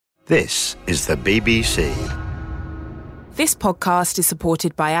This is the BBC. This podcast is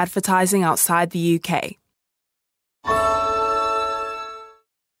supported by advertising outside the UK.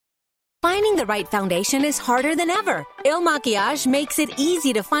 Finding the right foundation is harder than ever. Il Makiage makes it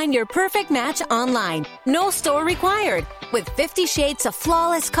easy to find your perfect match online. No store required. With 50 shades of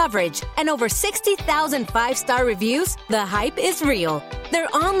flawless coverage and over 60,000 5-star reviews, the hype is real. Their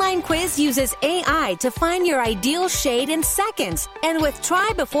online quiz uses AI to find your ideal shade in seconds. And with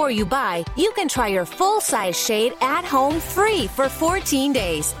Try Before You Buy, you can try your full-size shade at home free for 14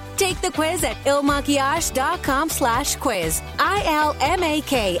 days. Take the quiz at ilmakiage.com/quiz.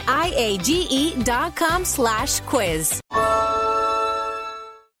 ILMAKIAGE.com/quiz.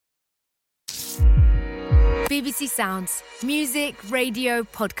 BBC Sounds. Music, radio,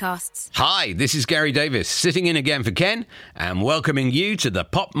 podcasts. Hi, this is Gary Davies, sitting in again for Ken, and welcoming you to the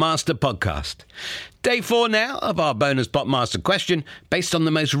PopMaster podcast. Day 4 now of our bonus PopMaster question, based on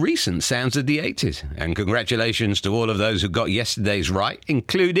the most recent sounds of the 80s. And congratulations to all of those who got yesterday's right,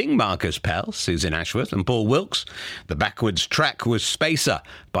 including Marcus Pell, Susan Ashworth and Paul Wilkes. The backwards track was Spacer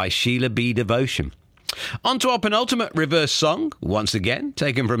by Sheila B. Devotion. On to our penultimate reverse song, once again,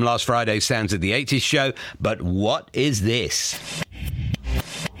 taken from last Friday's Sounds of the 80s show. But what is this?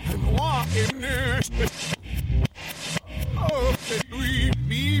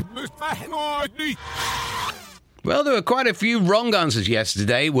 Well, there were quite a few wrong answers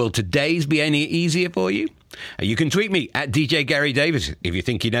yesterday. Will today's be any easier for you? You can tweet me at DJ Gary Davies if you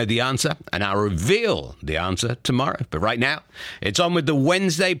think you know the answer, and I'll reveal the answer tomorrow. But right now, it's on with the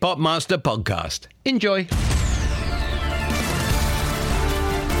Wednesday PopMaster podcast. Enjoy.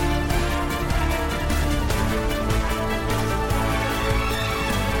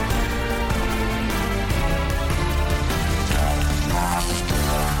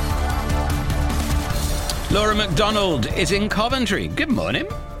 Laura McDonald is in Coventry. Good morning.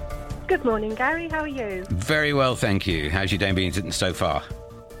 Good morning, Gary. How are you? Very well, thank you. How's your day been so far?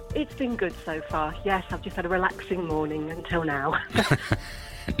 It's been good so far. Yes, I've just had a relaxing morning until now.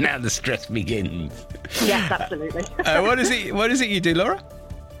 Now the stress begins. Yes, absolutely. What is it you do, Laura?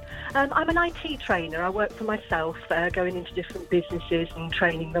 I'm an IT trainer. I work for myself, going into different businesses and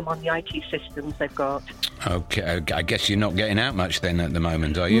training them on the IT systems they've got. Okay, I guess you're not getting out much then at the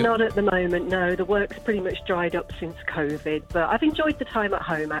moment, are you? Not at the moment, no. The work's pretty much dried up since COVID, but I've enjoyed the time at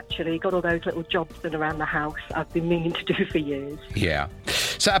home, actually. Got all those little jobs done around the house I've been meaning to do for years. Yeah.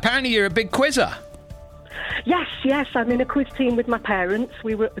 So apparently you're a big quizzer. Yes, I'm in a quiz team with my parents.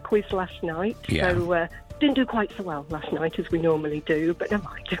 We were at the quiz last night, so didn't do quite so well last night as we normally do, but never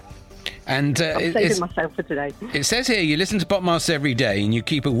mind. And I'm saving myself for today. It says here you listen to PopMaster every day and you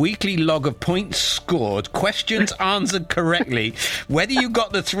keep a weekly log of points scored, questions answered correctly, whether you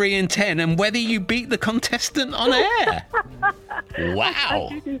got the 3 in 10 and whether you beat the contestant on air. Wow.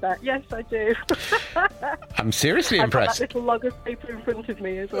 I do that. Yes, I do. I'm seriously impressed. I've got that little log of paper in front of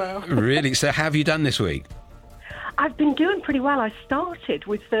me as well. Really? So how have you done this week? I've been doing pretty well. I started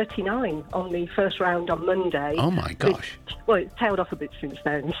with 39 on the first round on Monday. Oh, my gosh. It's tailed off a bit since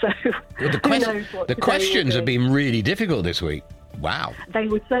then, so well, the questions have been really difficult this week. Wow. They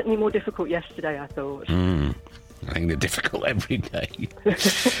were certainly more difficult yesterday, I thought. I think they're difficult every day.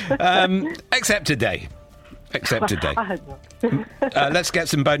 Except today. I hope not. Let's get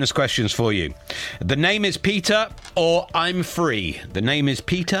some bonus questions for you. The name is Peter or I'm free? The name is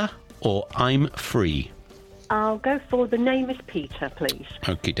Peter or I'm free? I'll go for the name is Peter, please.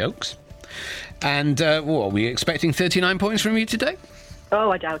 Okie dokes. And are we expecting 39 points from you today? Oh,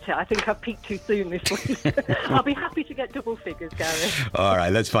 I doubt it. I think I've peaked too soon this week. I'll be happy to get double figures, Gary. All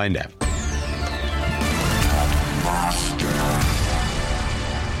right, let's find out.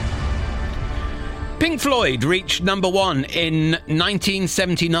 Pink Floyd reached number 1 in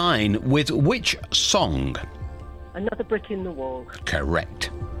 1979 with which song? Another Brick in the Wall. Correct.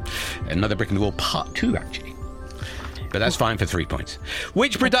 Another Brick in the Wall part 2, actually. But that's fine for 3 points.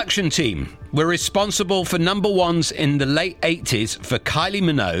 Which production team were responsible for number 1s in the late 80s for Kylie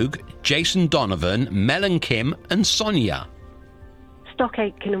Minogue, Jason Donovan, Mel and Kim, and Sonia? Stock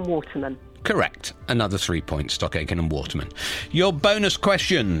Aitken and Waterman. Correct. Another 3 points, Stock Aitken and Waterman. Your bonus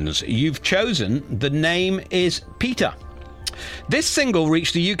questions. You've chosen The Name is Peter. This single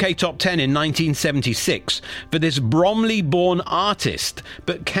reached the UK top 10 in 1976 for this Bromley-born artist.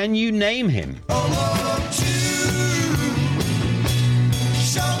 But can you name him?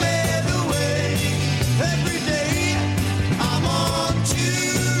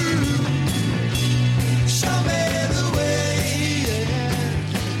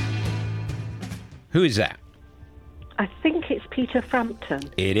 Who is that? I think it's Peter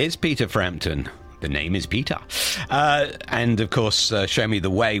Frampton. It is Peter Frampton. The name is Peter. And, of course, Show Me the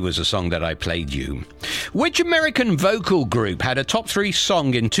Way was a song that I played you. Which American vocal group had a top 3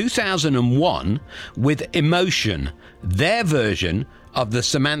 song in 2001 with Emotion, their version of the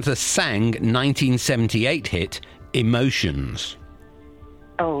Samantha Sang 1978 hit Emotions?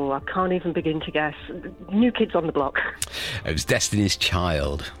 Oh, I can't even begin to guess. New Kids on the Block. It was Destiny's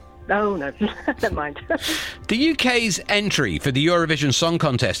Child. Oh, no, never mind. The UK's entry for the Eurovision Song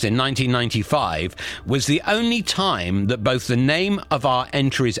Contest in 1995 was the only time that both the name of our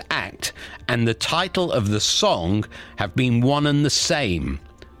entry's act and the title of the song have been one and the same.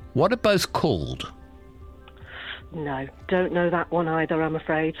 What are both called? No, don't know that one either, I'm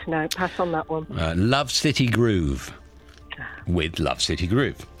afraid. No, pass on that one. Love City Groove. With Love City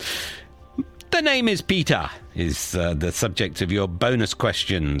Groove. The name is Peter is the subject of your bonus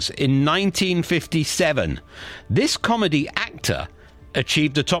questions. In 1957, this comedy actor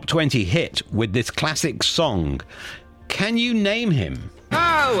achieved a top 20 hit with this classic song. Can you name him?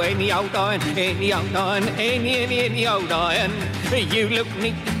 Oh, any old iron, any old iron, any old iron. You look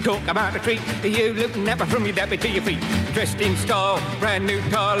neat, talk about a treat. You look never from your dabby to your feet. Dressed in style, brand new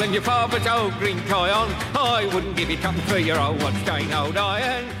tile, and your father's old green tie on. I wouldn't give you something for your old watch chain, old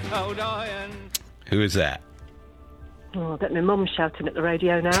iron, old iron. Who is that? Oh, I bet my mum's shouting at the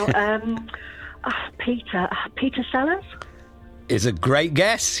radio now. Peter Sellers? Is a great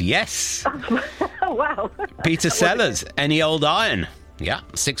guess, yes. Oh, wow. Peter Sellers, Any Old Iron. Yeah,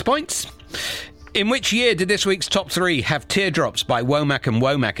 6 points. In which year did this week's top 3 have Teardrops by Womack and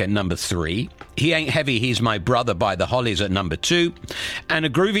Womack at number 3, He Ain't Heavy, He's My Brother by the Hollies at number 2, and A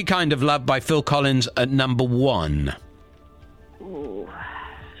Groovy Kind of Love by Phil Collins at number 1? Ooh,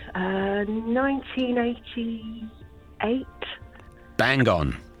 1988? Bang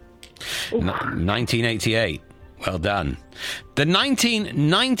on. 1988. Well done. The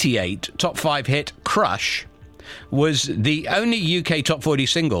 1998 top 5 hit Crush was the only UK top 40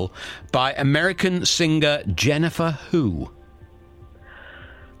 single by American singer Jennifer Who.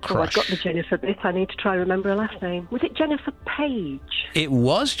 Oh, I've got the Jennifer bit. I need to try and remember her last name. Was it Jennifer Page? It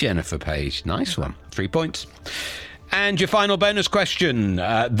was Jennifer Page. Nice one. 3 points. And your final bonus question.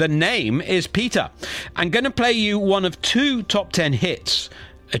 The name is Peter. I'm going to play you one of 2 top 10 hits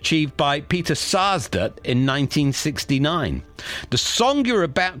achieved by Peter Sarsgaard in 1969. The song you're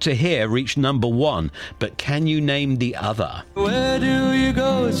about to hear reached number 1, but can you name the other? Where do you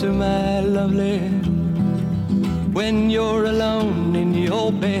go to, my lovely, when you're alone in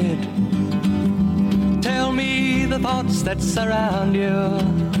your bed? Tell me the thoughts that surround you.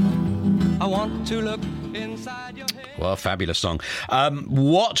 I want to look inside your head. Well, fabulous song.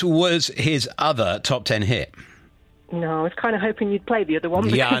 What was his other top 10 hit? No, I was kind of hoping you'd play the other one.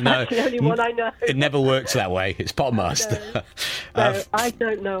 Yeah, I know. That's the only one I know. It never works that way. It's PopMaster. No, I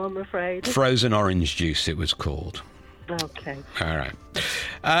don't know, I'm afraid. Frozen Orange Juice, it was called. Okay. All right.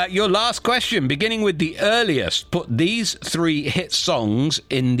 Your last question, beginning with the earliest. Put these 3 hit songs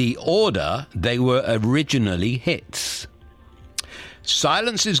in the order they were originally hits.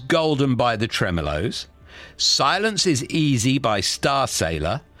 Silence is Golden by the Tremolos. Silence is Easy by Star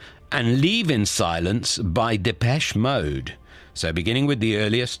Sailor. And Leave in Silence by Depeche Mode. So beginning with the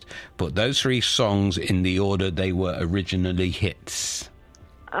earliest, put those 3 songs in the order they were originally hits.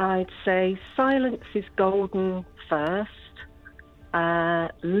 I'd say Silence is Golden first,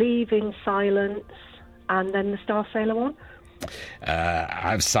 Leave in Silence, and then the Star Sailor one.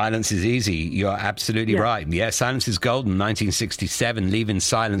 Silence is Easy. You're absolutely right. Yeah, Silence is Golden, 1967. Leave in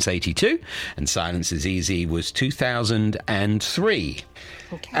Silence, 82. And Silence is Easy was 2003.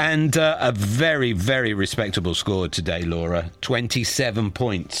 Okay. And a very, very respectable score today, Laura. 27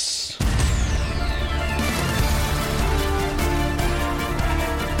 points.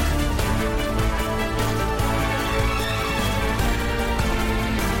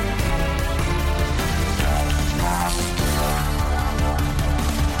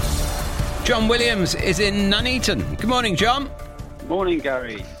 John Williams is in Nuneaton. Good morning, John. Morning,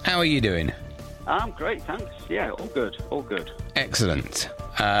 Gary. How are you doing? I'm great, thanks. Yeah, all good, all good. Excellent.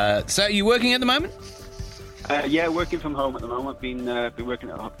 So are you working at the moment? Yeah, working from home at the moment. Been working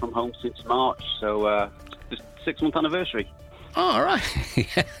from home since March, so just 6-month anniversary. Oh, all right.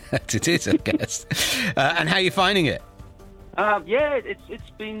 Yeah, it is, I guess. And how are you finding it? Yeah,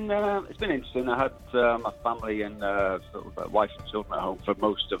 it's been interesting. I had my family and sort of wife and children at home for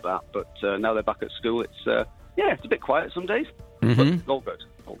most of that, but now they're back at school. It's a bit quiet some days, but all good.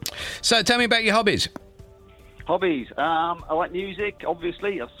 So tell me about your hobbies. Hobbies. I like music,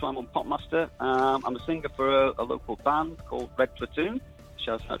 obviously. That's why I'm on PopMaster. I'm a singer for a local band called Red Platoon.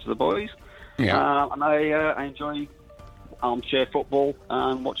 Shout out to the boys. Yeah. And I enjoy armchair football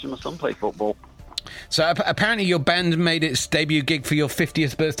and watching my son play football. So apparently your band made its debut gig for your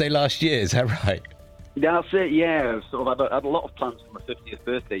 50th birthday last year, is that right? That's it, yeah. I've sort of had a lot of plans for my 50th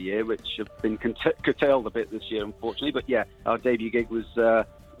birthday year, which have been curtailed a bit this year, unfortunately. But yeah, our debut gig was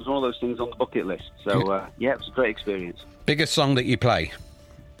one of those things on the bucket list. So yeah, it was a great experience. Biggest song that you play?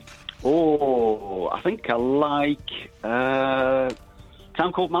 Oh, I think I like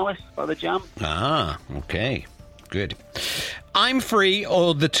Town Called Marley by The Jam. Ah, okay. Good. I'm Free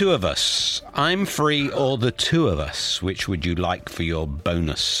or The Two of Us? I'm Free or The Two of Us? Which would you like for your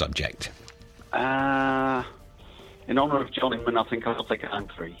bonus subject? In honour of John Inman, I think I'll take I'm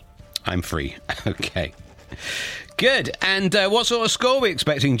Free. I'm Free. Okay. Good. And what sort of score are we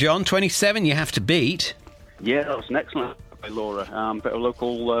expecting, John? 27 you have to beat. Yeah, that was an excellent by Laura. Bit of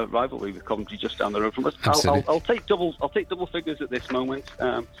local rivalry with Coventry just down the road from us. I'll take double figures at this moment.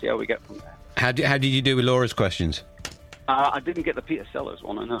 See how we get from there. How did you do with Laura's questions? I didn't get the Peter Sellers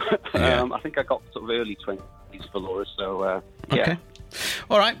one, I know. Yeah. I think I got sort of early 20s for Laura, so yeah. Okay.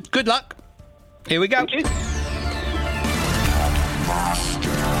 All right, good luck. Here we go. Thank you.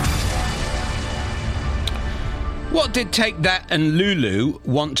 What did Take That and Lulu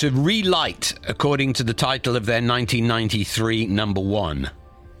want to relight, according to the title of their 1993 number one?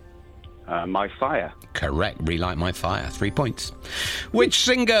 My Fire. Correct. Relight My Fire. 3 points. Which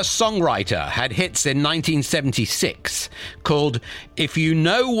singer-songwriter had hits in 1976 called If You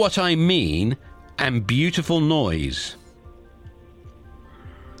Know What I Mean and Beautiful Noise?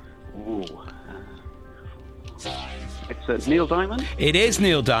 Ooh. It's Neil Diamond? It is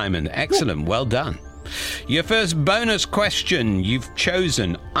Neil Diamond. Excellent. Well done. Your first bonus question you've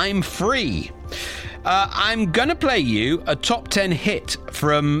chosen, I'm Free. I'm going to play you a top 10 hit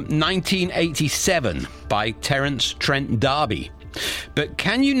from 1987 by Terence Trent D'Arby. But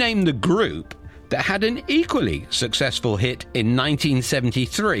can you name the group that had an equally successful hit in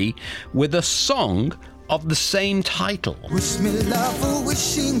 1973 with a song of the same title? Wish me love, oh,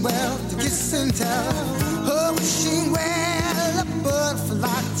 wishing well, to kiss and tell. Oh, wishing well, a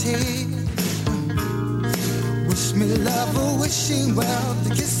butterfly tail. Wish me love, oh, wishing well, to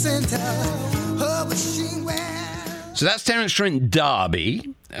kiss and tell. Oh, wishing well. So that's Terence Trent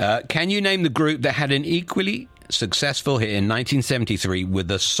D'Arby. Can you name the group that had an equally successful hit in 1973 with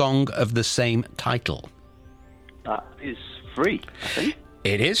a song of the same title? That is Free, I think.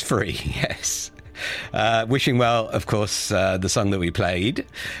 It is Free, yes. Wishing Well, of course, the song that we played.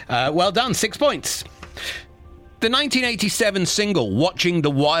 Well done, 6 points. The 1987 single, Watching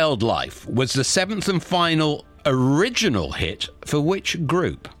the Wildlife, was the seventh and final original hit for which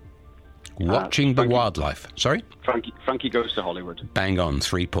group? Watching the Wildlife. Sorry? Frankie Goes to Hollywood. Bang on,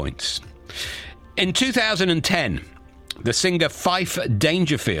 3 points. In 2010, the singer Fife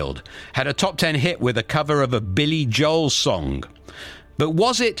Dangerfield had a top 10 hit with a cover of a Billy Joel song. But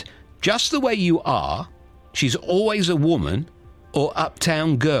was it Just the Way You Are, She's Always a Woman, or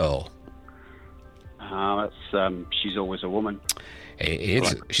Uptown Girl? That's She's Always a Woman. It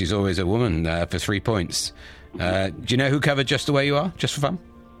is. Right. She's Always a Woman for 3 points. Do you know who covered Just the Way You Are, just for fun?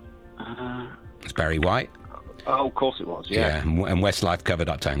 It's Barry White. Oh, of course it was, yeah. And Westlife covered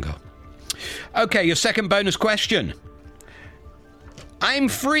Uptown Girl. Okay, your second bonus question. I'm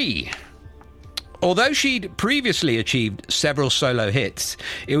Free. Although she'd previously achieved several solo hits,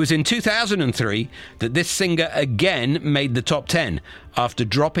 it was in 2003 that this singer again made the top 10 after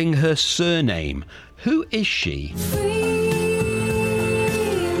dropping her surname. Who is she?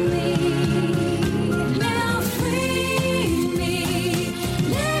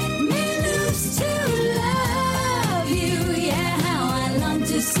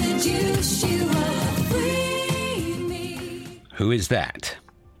 Who is that?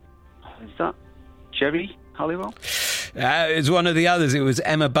 Is that Jerry Halliwell? It's one of the others. It was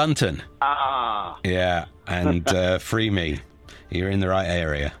Emma Bunton. Ah. Yeah, and Free Me. You're in the right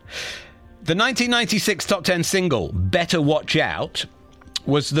area. The 1996 top 10 single, Better Watch Out,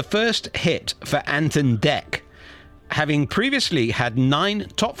 was the first hit for Anton Deck, having previously had 9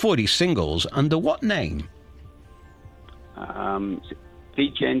 top 40 singles under what name?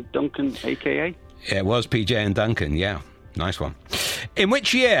 PJ and Duncan, a.k.a.? It was PJ and Duncan, yeah. Nice one. In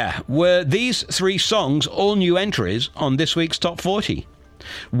which year were these 3 songs all new entries on this week's Top 40?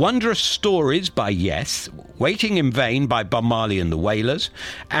 Wondrous Stories by Yes, Waiting in Vain by Bob Marley and the Wailers,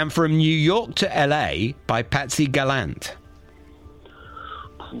 and From New York to LA by Patsy Gallant.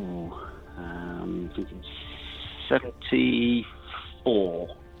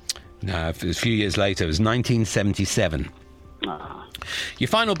 74. No, it was a few years later. It was 1977. Your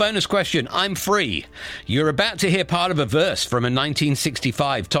final bonus question, I'm Free. You're about to hear part of a verse from a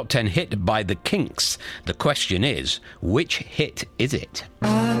 1965 top 10 hit by The Kinks. The question is, which hit is it?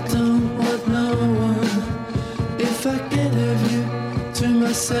 I don't know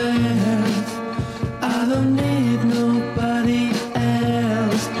myself. I don't need nobody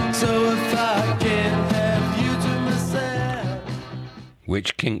else. So if I can't have you to myself.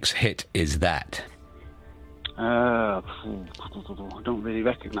 Which Kinks hit is that? I don't really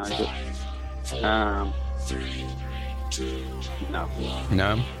recognise it. No.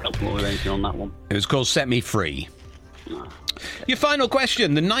 Don't know anything on that one. It was called Set Me Free. No. Your final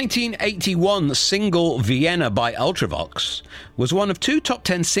question. The 1981 single Vienna by Ultravox was one of 2 top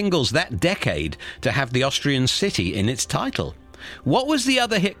 10 singles that decade to have the Austrian city in its title. What was the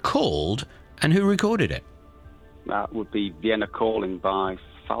other hit called, and who recorded it? That would be Vienna Calling by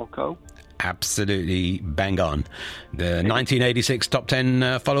Falco. Absolutely bang on. The 1986 top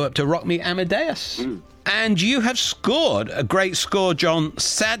 10 follow-up to Rock Me Amadeus. And you have scored a great score, John.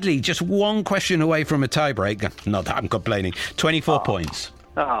 Sadly, just one question away from a tiebreak. Not that I'm complaining. 24 points.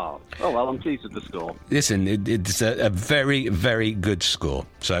 Oh, well, I'm pleased with the score. Listen, it's a very, very good score.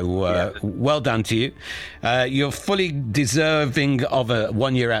 So, well done to you. You're fully deserving of a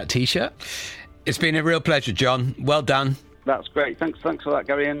 1 year out T-shirt. It's been a real pleasure, John. Well done. That's great. Thanks for that,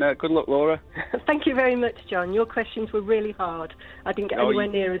 Gary, and good luck, Laura. Thank you very much, John. Your questions were really hard. I didn't get anywhere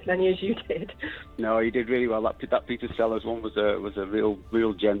near as many as you did. No, you did really well. That Peter Sellers one was a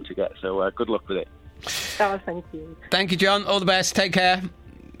real gem to get. So good luck with it. Oh, thank you. Thank you, John. All the best. Take care.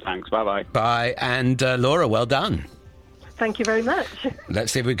 Thanks. Bye-bye. Bye. And Laura, well done. Thank you very much.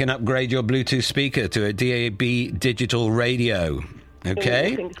 Let's see if we can upgrade your Bluetooth speaker to a DAB digital radio.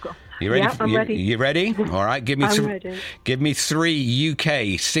 Okay? Fingers crossed. You ready? Yeah, I'm ready. You ready? All right, give me ready. Give me 3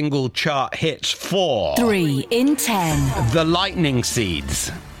 UK single chart hits for 3 in 10. The Lightning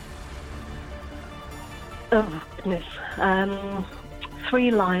Seeds. Oh, goodness.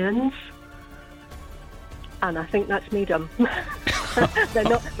 3 Lions. And I think that's me done.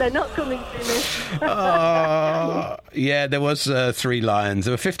 They're not coming to me. Yeah, there was 3 Lions.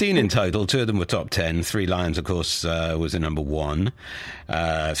 There were 15 in total. 2 of them were top 10. 3 Lions, of course, was the number 1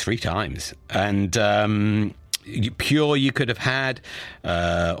 3 times. And Pure you could have had,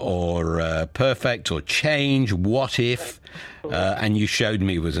 or Perfect, or Change, What If, and You Showed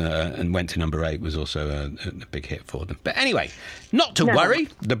Me was and went to number 8 was also a big hit for them. But anyway, not to worry.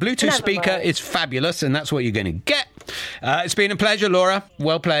 The Bluetooth speaker is fabulous, and that's what you're going to get. It's been a pleasure, Laura.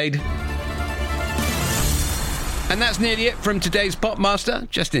 Well played. And that's nearly it from today's PopMaster.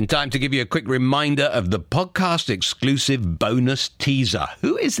 Just in time to give you a quick reminder of the podcast exclusive bonus teaser.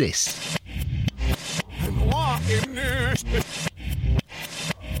 Who is this?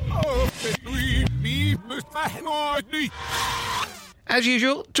 As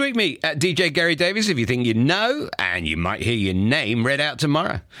usual, tweet me at DJ Gary Davies if you think you know, and you might hear your name read out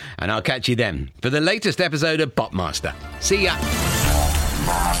tomorrow. And I'll catch you then for the latest episode of PopMaster. See ya.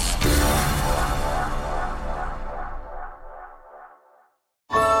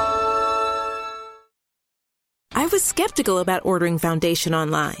 I was skeptical about ordering foundation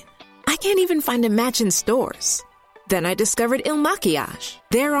online. I can't even find a match in stores. Then I discovered Il Maquillage.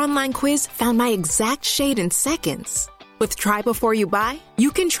 Their online quiz found my exact shade in seconds. With Try Before You Buy,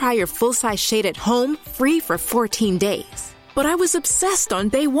 you can try your full-size shade at home free for 14 days. But I was obsessed on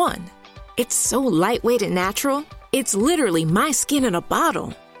day 1. It's so lightweight and natural, it's literally my skin in a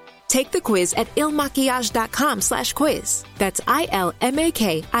bottle. Take the quiz at ilmaquillage.com/quiz. That's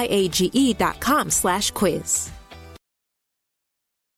ILMAKIAGE.com/quiz.